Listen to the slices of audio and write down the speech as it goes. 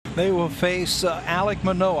They will face Alek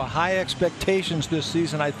Manoah. High expectations this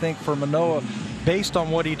season, I think, for Manoah, based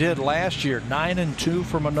on what he did last year. 9-2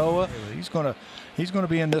 for Manoah. He's gonna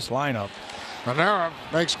be in this lineup. Manoah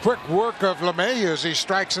makes quick work of LeMahieu as he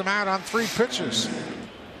strikes him out on 3 pitches.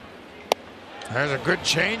 There's a good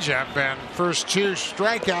changeup and first 2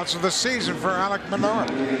 strikeouts of the season for Alek Manoah.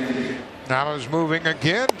 Now he's moving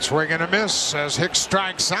again, swing and a miss as Hicks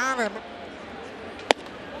strikes on him.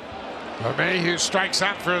 LeMahieu strikes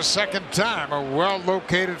out for a second time. A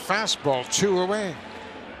well-located fastball, 2 away.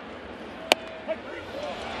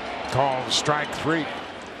 Called strike 3.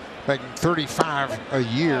 Making $35 a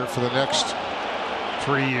year for the next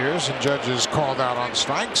 3 years, and judges called out on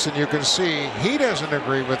strikes, and you can see he doesn't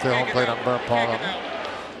agree with the home plate umpire, Paul.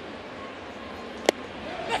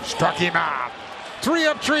 Struck him out. 3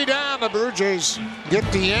 up, 3 down. The Blue Jays get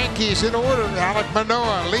the Yankees in order. Alek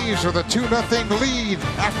Manoah leaves with a 2-0 lead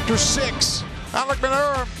after 6. Alek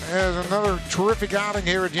Manoah has another terrific outing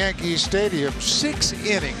here at Yankee Stadium. 6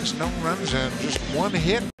 innings, no runs, and just 1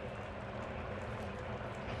 hit.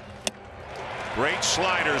 Great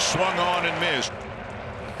slider, swung on and missed.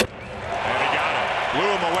 And he got him. Blew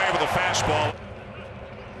him away with a fastball.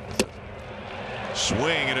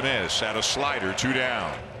 Swing and a miss at a slider, 2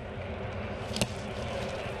 down.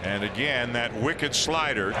 And again, that wicked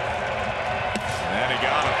slider. And he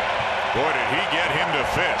got him. Boy, did he get him to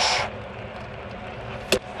fish.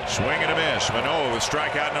 Swing and a miss. Manoah with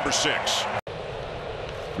strikeout number 6.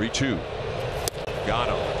 3-2. Got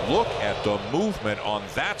him. Look at the movement on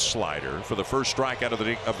that slider for the first strikeout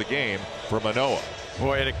of the game for Manoah.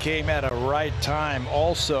 Boy, it came at a right time.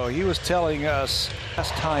 Also, he was telling us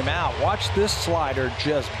last time out, watch this slider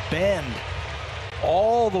just bend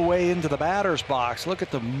all the way into the batter's box. Look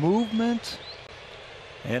at the movement,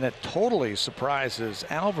 and it totally surprises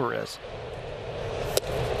Alvarez.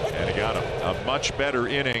 And he got him. A much better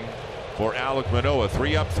inning for Alek Manoah.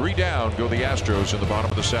 3 up, 3 down go the Astros in the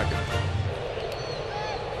bottom of the 2nd.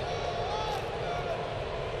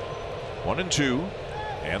 1-2,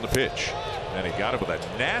 and the pitch. And he got it with a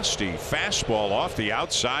nasty fastball off the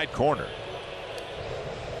outside corner.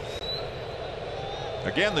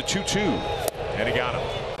 Again, the 2-2, and he got him.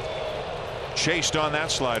 Chased on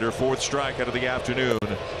that slider. 4th strikeout of the afternoon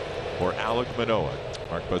for Alek Manoah.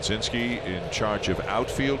 Mark Budzinski in charge of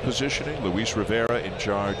outfield positioning. Luis Rivera in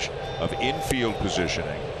charge of infield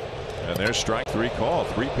positioning. And there's strike 3 call.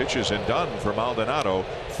 3 pitches and done for Maldonado.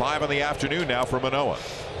 5 in the afternoon now for Manoah.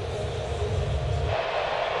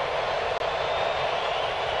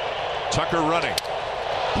 Tucker running.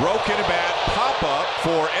 Broken bat, pop up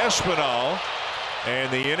for Espinal,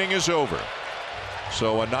 and the inning is over.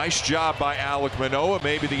 So a nice job by Alek Manoah.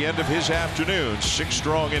 Maybe the end of his afternoon. 6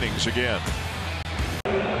 strong innings again.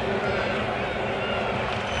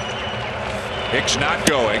 Hicks not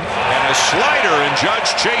going, and a slider, and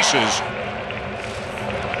Judge chases.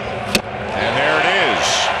 And there it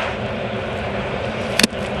is.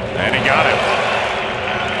 And he got it.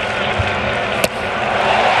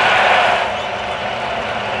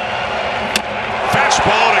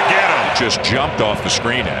 Fastball to get him. Just jumped off the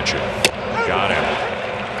screen at you. Got him.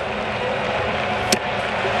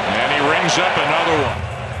 And he rings up another one.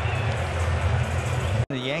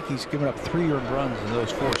 The Yankees giving up 3 earned runs in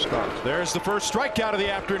those 4 starts. There's the first strikeout of the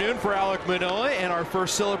afternoon for Alek Manoah, and our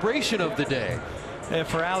first celebration of the day. And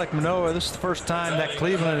for Alek Manoah, this is the first time that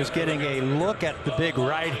Cleveland is getting a look at the big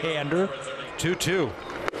right-hander. 2-2.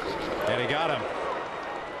 And he got him.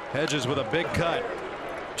 Hedges with a big cut.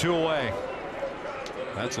 2 away.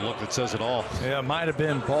 That's a look that says it all. Yeah, it might have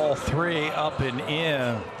been ball 3 up and in.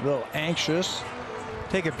 A little anxious.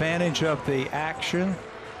 Take advantage of the action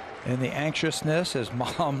and the anxiousness, as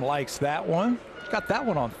Mom likes that one. Got that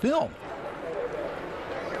one on film.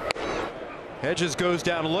 Hedges goes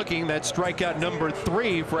down looking. That's strikeout number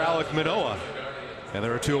 3 for Alek Manoah. And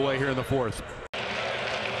there are 2 away here in the 4th.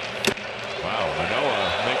 Wow,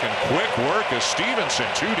 Manoah making quick work of Stevenson.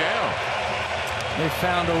 2 down. They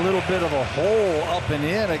found a little bit of a hole up and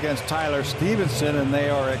in against Tyler Stevenson, and they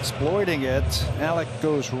are exploiting it. Alek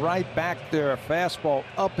goes right back there. A fastball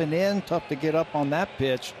up and in. Tough to get up on that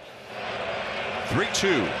pitch.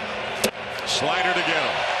 3-2. Slider to get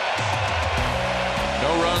him.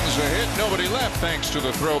 No runs, a hit, nobody left thanks to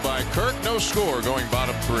the throw by Kirk. No score going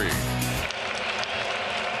bottom 3.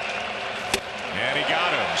 And he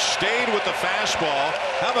got him. Stayed with the fastball.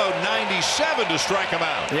 How about 97 to strike him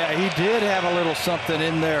out? Yeah, he did have a little something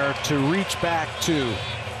in there to reach back to.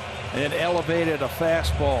 It elevated a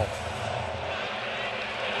fastball.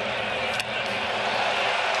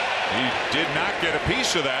 He did not get a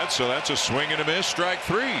piece of that, so that's a swing and a miss, strike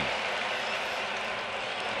 3.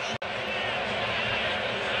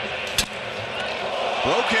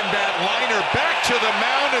 Broken bat liner back to the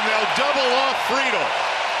mound, and they'll double off Friedel.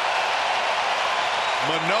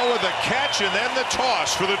 Manoah the catch, and then the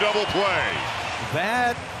toss for the double play.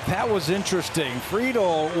 That was interesting.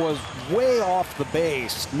 Friedel was way off the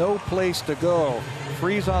base, no place to go.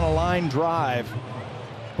 Freeze on a line drive,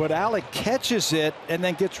 but Alek catches it and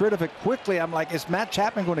then gets rid of it quickly. I'm like, is Matt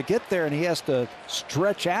Chapman going to get there? And he has to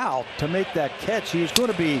stretch out to make that catch. He's going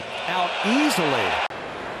to be out easily.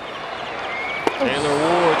 Taylor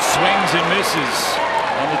Ward swings and misses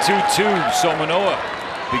on the 2-2. So Manoah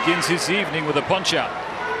begins his evening with a punch out.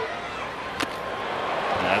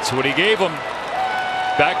 That's what he gave him.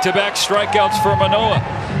 Back-to-back strikeouts for Manoah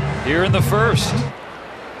here in the first.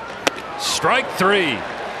 Strike three.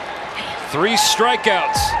 3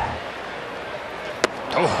 strikeouts.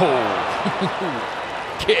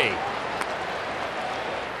 Oh. Okay.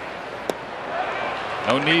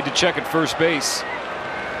 No need to check at first base.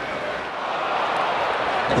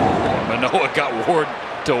 Manoah got Ward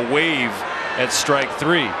to wave at strike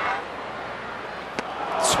 3.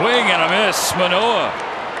 Swing and a miss. Manoah.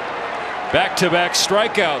 Back-to-back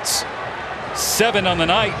strikeouts. 7 on the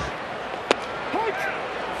night.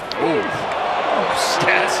 Oh,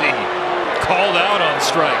 Stassi called out on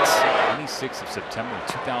strikes. 26th of September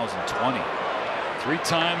 2020. 3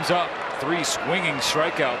 times up, 3 swinging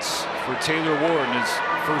strikeouts for Taylor Ward in his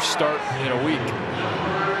first start in a week.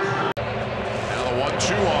 Now the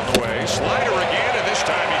 1-2 on the way. Slider again, and this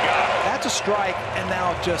time he got it. That's a strike, and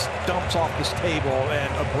now it just dumps off this table.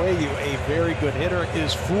 And Abreu, a very good hitter,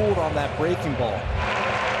 is fooled on that breaking ball.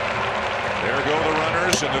 There go the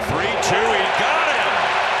runners, and the 3-2. He got it.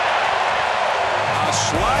 A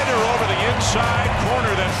slider over the inside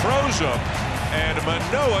corner that froze him, and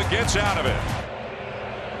Manoah gets out of it.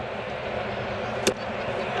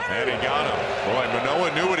 And he got him. Boy,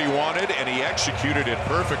 Manoah knew what he wanted, and he executed it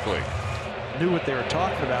perfectly. Knew what they were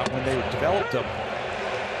talking about when they developed him.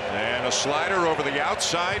 And a slider over the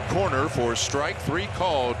outside corner for strike 3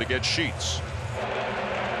 called to get Sheets. And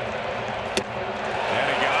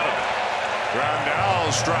he got him.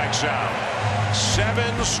 Grandal strikes out.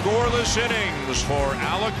 7 scoreless innings for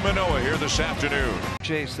Alek Manoah here this afternoon.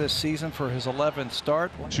 Jays this season for his 11th start.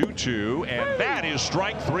 2-2, and that is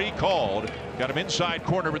strike 3 called. Got him inside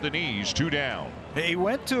corner with the knees, 2 down. He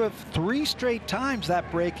went to it 3 straight times, that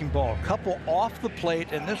breaking ball. A couple off the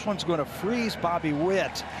plate, and this one's going to freeze Bobby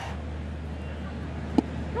Witt.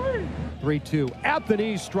 3-2 at the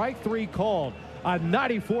knees, strike 3 called. A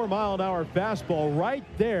 94-mile-an-hour fastball right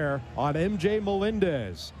there on MJ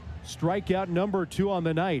Melendez. Strikeout number 2 on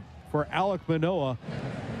the night for Alek Manoah.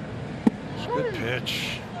 Good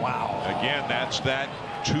pitch. Wow. Again, that's that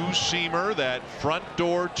 2-seamer, that front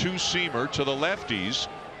door 2-seamer to the lefties.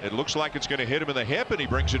 It looks like it's going to hit him in the hip, and he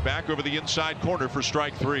brings it back over the inside corner for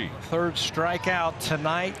strike 3. 3rd strikeout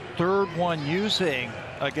tonight, 3rd one using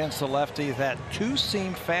against the lefty. That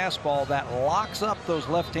 2-seam fastball that locks up those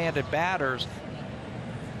left-handed batters.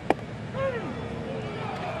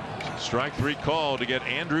 Strike 3 call to get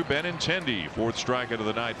Andrew Benintendi. 4th strikeout of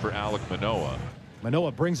the night for Alek Manoah.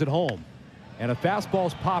 Manoah brings it home, and a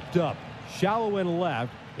fastball's popped up. Shallow in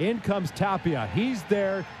left. In comes Tapia. He's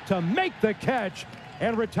there to make the catch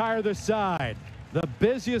and retire the side. The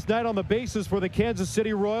busiest night on the bases for the Kansas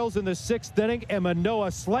City Royals in the 6th inning, and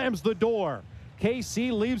Manoah slams the door.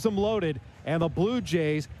 KC leaves them loaded, and the Blue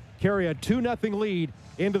Jays carry a 2-0 lead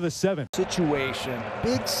into the 7th. Situation,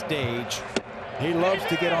 big stage. He loves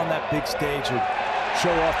to get on that big stage and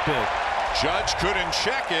show off big. Judge couldn't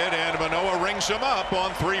check it, and Manoah rings him up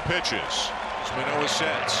on 3 pitches. As Manoah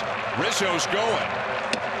sets, Rizzo's going,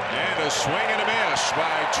 and a swing and a miss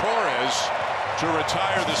by Torres to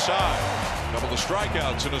retire the side. Double the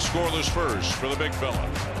strikeouts in a scoreless first for the big fella.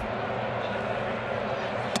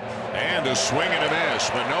 And a swing and a miss.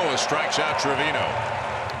 Manoah strikes out Trevino.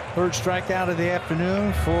 3rd strikeout of the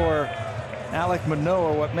afternoon for Alek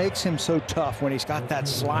Manoah. What makes him so tough when he's got that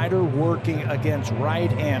slider working against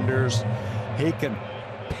right-handers, he can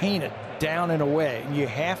paint it down and away. And you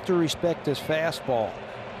have to respect his fastball.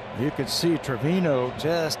 You can see Trevino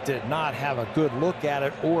just did not have a good look at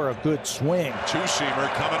it or a good swing.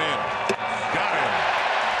 2-seamer coming in. Got him.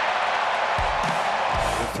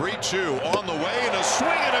 The 3-2 on the way, and a swing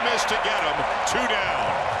and a miss to get him. 2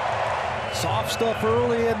 down. Soft stuff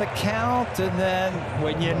early in the count, and then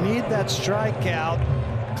when you need that strikeout,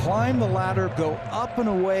 climb the ladder, go up and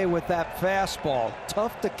away with that fastball.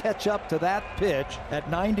 Tough to catch up to that pitch at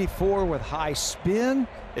 94 with high spin.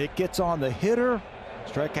 It gets on the hitter.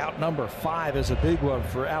 Strikeout number 5 is a big one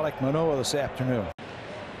for Alek Manoah this afternoon.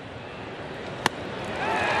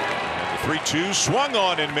 And the 3-2 swung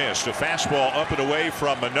on and missed. A fastball up and away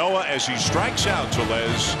from Manoah as he strikes out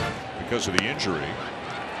Tellez because of the injury.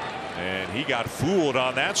 And he got fooled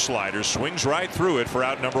on that slider. Swings right through it for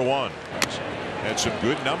out number 1. Had some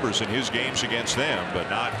good numbers in his games against them, but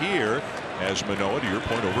not here, as Manoah, to your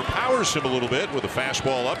point, overpowers him a little bit with a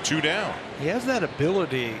fastball up, 2 down. He has that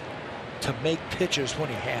ability to make pitches when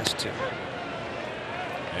he has to.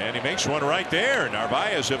 And he makes one right there.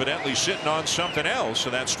 Narvaez evidently sitting on something else,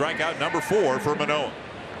 and that's strikeout number 4 for Manoah.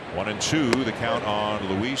 1-2 the count on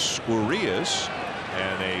Luis Urias,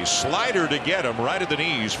 and a slider to get him right at the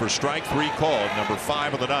knees for strike 3 called, number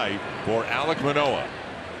 5 of the night for Alek Manoah.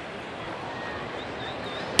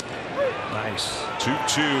 Nice.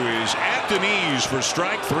 2-2 is at the knees for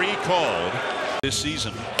strike 3 called this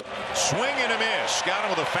season. Swing and a miss. Got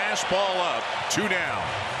him with a fastball up. 2 down.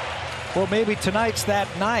 Well, maybe tonight's that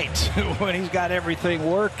night when he's got everything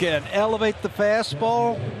working. Elevate the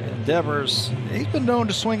fastball. Devers, he's been known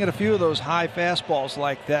to swing at a few of those high fastballs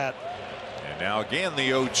like that. And now again the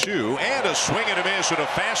 0-2 and a swing and a miss with a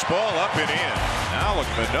fastball up and in. Alek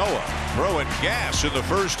Manoah throwing gas in the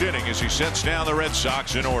first inning as he sets down the Red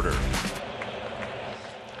Sox in order.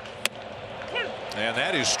 And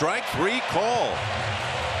that is strike 3 call.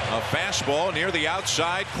 A fastball near the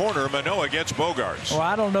outside corner. Manoah gets Bogaerts. Well,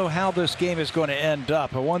 I don't know how this game is going to end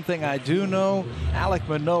up, but one thing I do know, Alek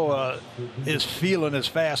Manoah is feeling his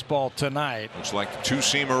fastball tonight. Looks like the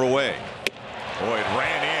 2-seamer away. Boy, it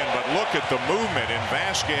ran in, but look at the movement, and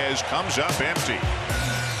Vasquez comes up empty.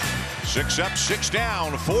 6 up, 6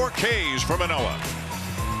 down, 4 Ks for Manoah.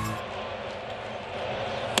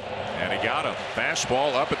 And he got him.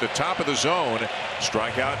 Fastball up at the top of the zone.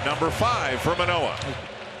 Strikeout number 5 for Manoah.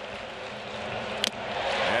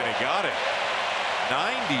 And he got it.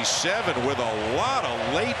 97 with a lot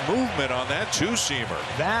of late movement on that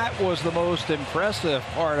 2-seamer. That was the most impressive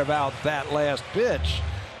part about that last pitch.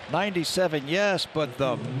 97, yes, but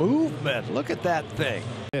the movement, look at that thing.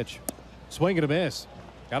 Pitch. Swing and a miss.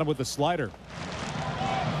 Got him with the slider.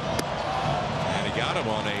 And he got him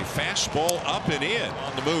on a fastball up and in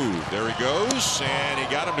on the move. There he goes, and he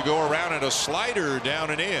got him to go around at a slider down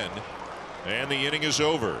and in. And the inning is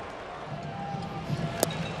over.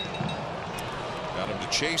 Got him to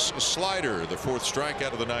chase a slider, the 4th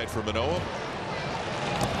strikeout of the night for Manoah.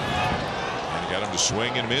 And he got him to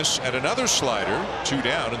swing and miss at another slider, 2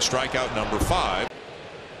 down, and strikeout number 5.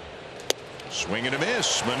 Swing and a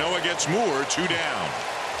miss. Manoah gets Moore, 2 down.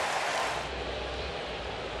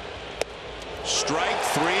 Strike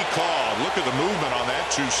 3 called. Look at the movement on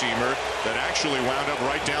that 2-seamer that actually wound up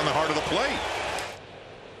right down the heart of the plate.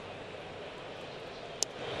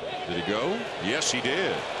 Did he go? Yes, he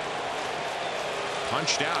did.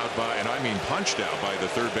 Punched out by, and I mean punched out by the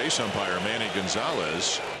third base umpire, Manny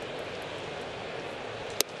Gonzalez.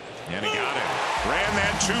 And he got him. Ran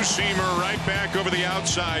that 2-seamer right back over the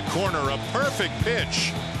outside corner. A perfect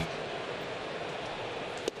pitch.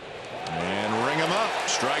 And ring him up.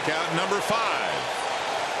 Strikeout number 5.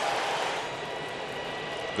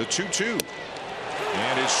 The 2-2.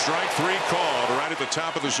 And it's strike 3 called right at the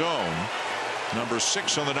top of the zone. Number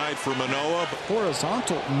 6 on the night for Manoah.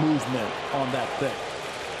 Horizontal movement on that thing.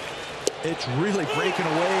 It's really breaking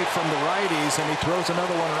away from the righties, and he throws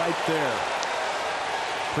another one right there.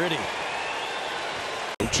 Pretty.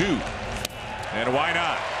 2. And why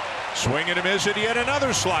not? Swing and a miss at yet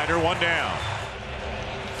another slider, 1 down.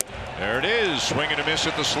 There it is. Swing and a miss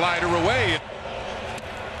at the slider away.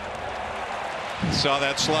 Saw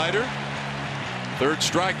that slider. 3rd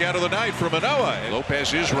strikeout of the night for Manoah.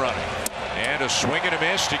 Lopez is running. And a swing and a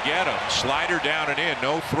miss to get him. Slider down and in,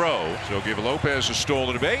 no throw. So give Lopez a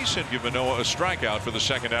stolen base and give Manoah a strikeout for the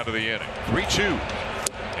 2nd out of the inning. 3-2.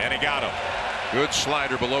 And he got him. Good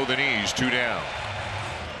slider below the knees, 2 down.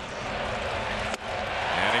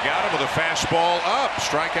 And he got him with a fastball up.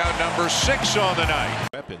 Strikeout number 6 on the night.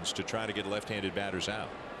 Weapons to try to get left-handed batters out.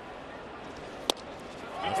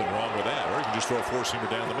 Nothing wrong with that. Or you can just throw a 4-seamer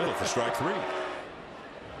down the middle for strike 3.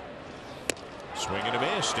 Swing and a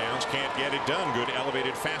miss. Downs can't get it done. Good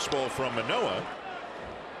elevated fastball from Manoah.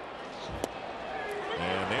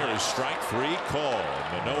 And there is strike 3 called.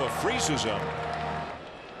 Manoah freezes him.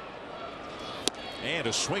 And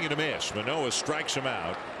a swing and a miss. Manoah strikes him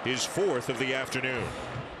out. His 4th of the afternoon.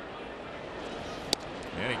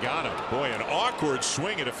 And he got him. Boy, an awkward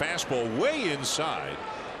swing at a fastball way inside.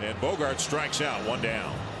 And Bogaerts strikes out, 1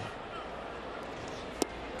 down.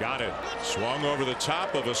 Got it. Swung over the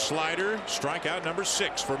top of a slider. Strikeout number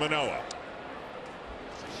 6 for Manoah.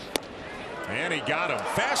 And he got him.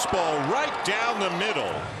 Fastball right down the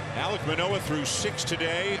middle. Alek Manoah threw 6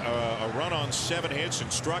 today, a run on 7 hits,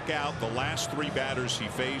 and struck out the last 3 batters he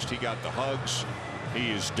faced. He got the hugs.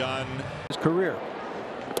 He is done. His career.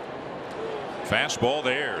 Fastball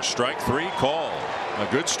there. Strike 3 call. A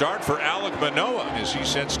good start for Alek Manoah as he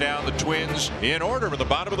sets down the Twins in order in the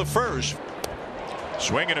bottom of the first.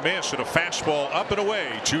 Swing and a miss and a fastball up and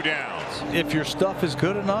away. 2 down. If your stuff is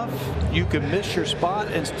good enough, you can miss your spot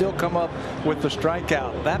and still come up with the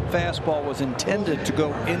strikeout. That fastball was intended to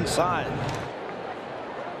go inside.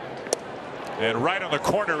 And right on the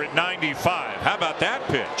corner at 95. How about that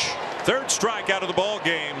pitch? 3rd strikeout of the ball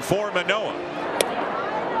game for Manoah.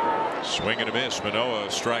 Swing and a miss. Manoah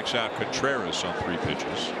strikes out Contreras on 3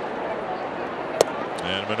 pitches.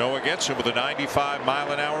 And Manoah gets him with a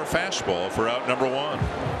 95-mile-an-hour fastball for out number 1.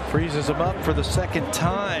 Freezes him up for the 2nd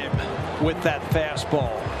time with that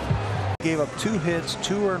fastball. Gave up 2 hits,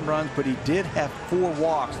 2 earned runs, but he did have 4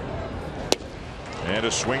 walks. And a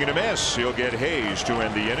swing and a miss. He'll get Hayes to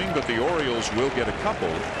end the inning, but the Orioles will get a couple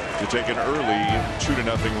to take an early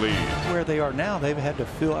 2-0 lead. Where they are now, they've had to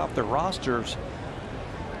fill out their rosters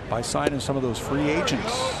by signing some of those free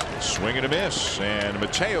agents. Swing and a miss, and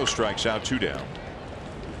Mateo strikes out 2 down.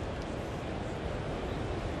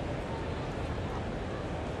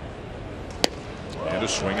 And a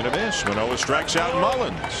swing and a miss. Manoah strikes out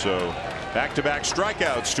Mullins. So back-to-back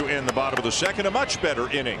strikeouts to end the bottom of the 2nd. A much better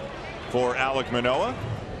inning for Alek Manoah.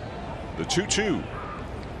 The 2-2.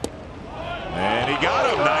 And he got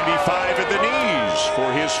him 95 at the knees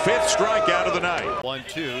for his 5th strikeout of the night.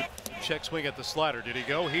 1-2. Check swing at the slider. Did he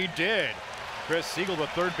go? He did. Chris Siegel, the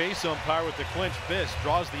third base umpire with the clenched fist,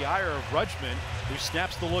 draws the ire of Rutschman, who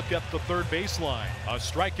snaps the look up the third baseline. A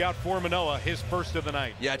strikeout for Manoah, his 1st of the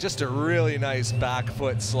night. Yeah, just a really nice back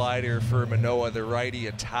foot slider for Manoah, the righty,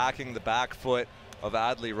 attacking the back foot of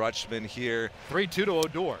Adley Rutschman here. 3-2 to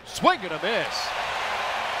Odor. Swing and a miss.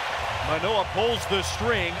 Manoah pulls the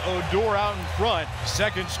string. Odor out in front.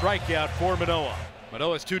 2nd strikeout for Manoah.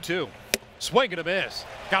 Manoah's 2-2. Swing and a miss.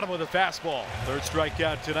 Got him with a fastball. 3rd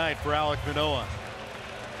strikeout tonight for Alek Manoah.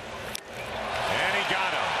 And he got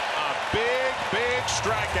him. A big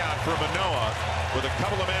strikeout for Manoah with a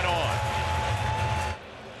couple of men on.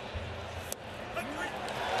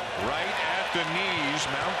 Right at the knees.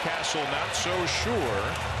 Mountcastle not so sure,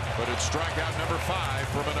 but it's strikeout number 5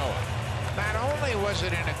 for Manoah. Not only was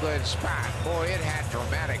it in a good spot, boy, it had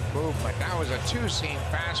dramatic movement. That was a 2-seam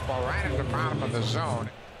fastball right at the bottom of the zone.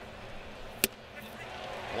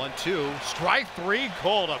 1-2. Strike 3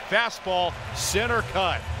 called. A fastball center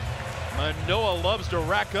cut. Manoah loves to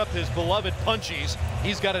rack up his beloved punchies.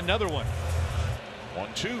 He's got another one.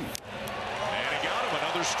 1-2. And he got him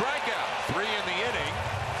another strikeout. 3 in the inning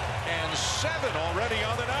and 7 already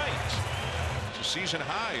on the night. It's a season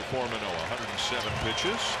high for Manoah. 107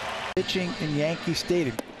 pitches. Pitching in Yankee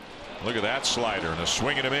Stadium. Look at that slider and a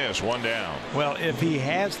swing and a miss. 1 down. Well, if he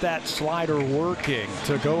has that slider working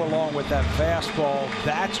to go along with that fastball,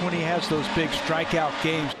 that's when he has those big strikeout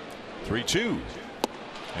games. 3-2.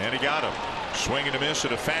 And he got him. Swing and a miss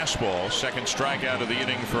at a fastball. 2nd strikeout of the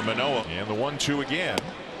inning for Manoah. And the 1-2 again.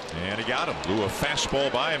 And he got him. Blew a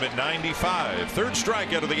fastball by him at 95. 3rd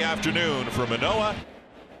strikeout of the afternoon for Manoah.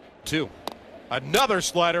 2. Another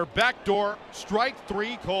slider, backdoor, strike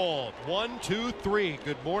 3 called. 1, 2, 3.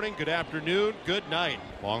 Good morning, good afternoon, good night.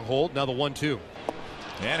 Long hold, now the 1-2.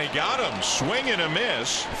 And he got him. Swing and a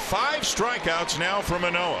miss. 5 strikeouts now for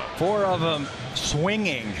Manoah. 4 of them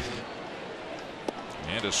swinging.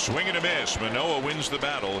 And a swing and a miss. Manoah wins the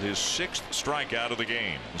battle. His 6th strikeout of the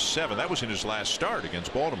game. 7. That was in his last start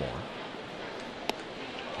against Baltimore.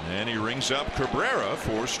 And he rings up Cabrera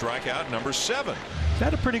for strikeout number 7. He's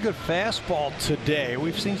had a pretty good fastball today.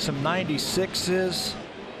 We've seen some 96s.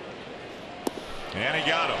 And he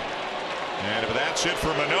got him. And if that's it for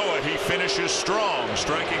Manoah, he finishes strong,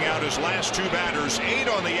 striking out his last 2 batters, 8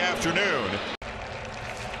 on the afternoon.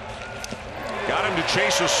 Got him to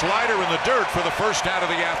chase a slider in the dirt for the 1st out of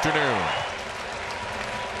the afternoon.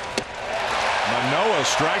 Manoah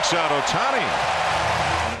strikes out Ohtani.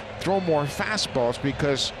 Throw more fastballs,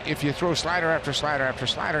 because if you throw slider after slider after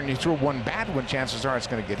slider and you throw one bad one, chances are it's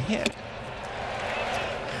going to get hit.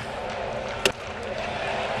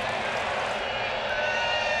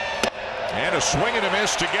 And a swing and a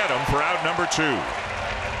miss to get him for out number 2.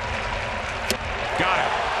 Got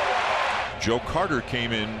him. Joe Carter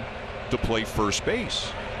came in to play first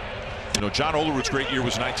base. You know, John Olerud's great year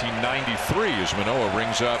was 1993 as Manoah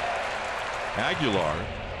rings up Aguilar.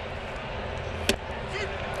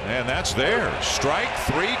 And that's there. Strike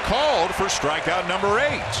 3 called for strikeout number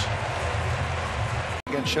 8.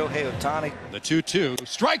 Against Shohei Ohtani. The 2-2.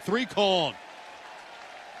 Strike three called.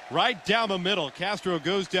 Right down the middle. Castro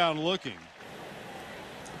goes down looking.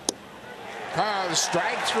 Called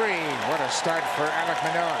strike three. What a start for Alek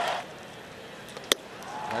Manoah.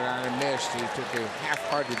 But on a missed. He took a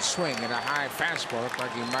half-hearted swing at a high fastball. Looked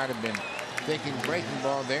like he might have been thinking breaking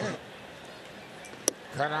ball there.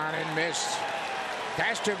 Cut on and missed.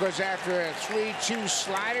 Castro goes after a 3-2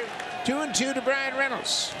 slider. 2-2 to Brian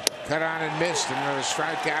Reynolds. Cut on and missed. Another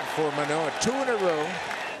strikeout for Manoah. 2 in a row.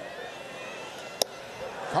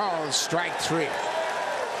 Called strike three.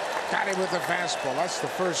 Got him with a fastball. That's the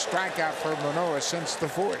first strikeout for Manoah since the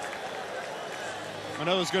fourth.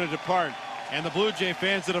 Manoah's going to depart. And the Blue Jay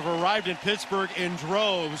fans that have arrived in Pittsburgh in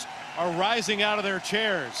droves are rising out of their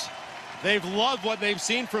chairs. They've loved what they've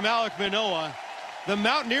seen from Alek Manoah. The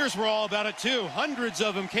Mountaineers were all about it too. Hundreds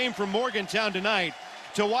of them came from Morgantown tonight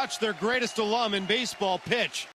to watch their greatest alum in baseball pitch.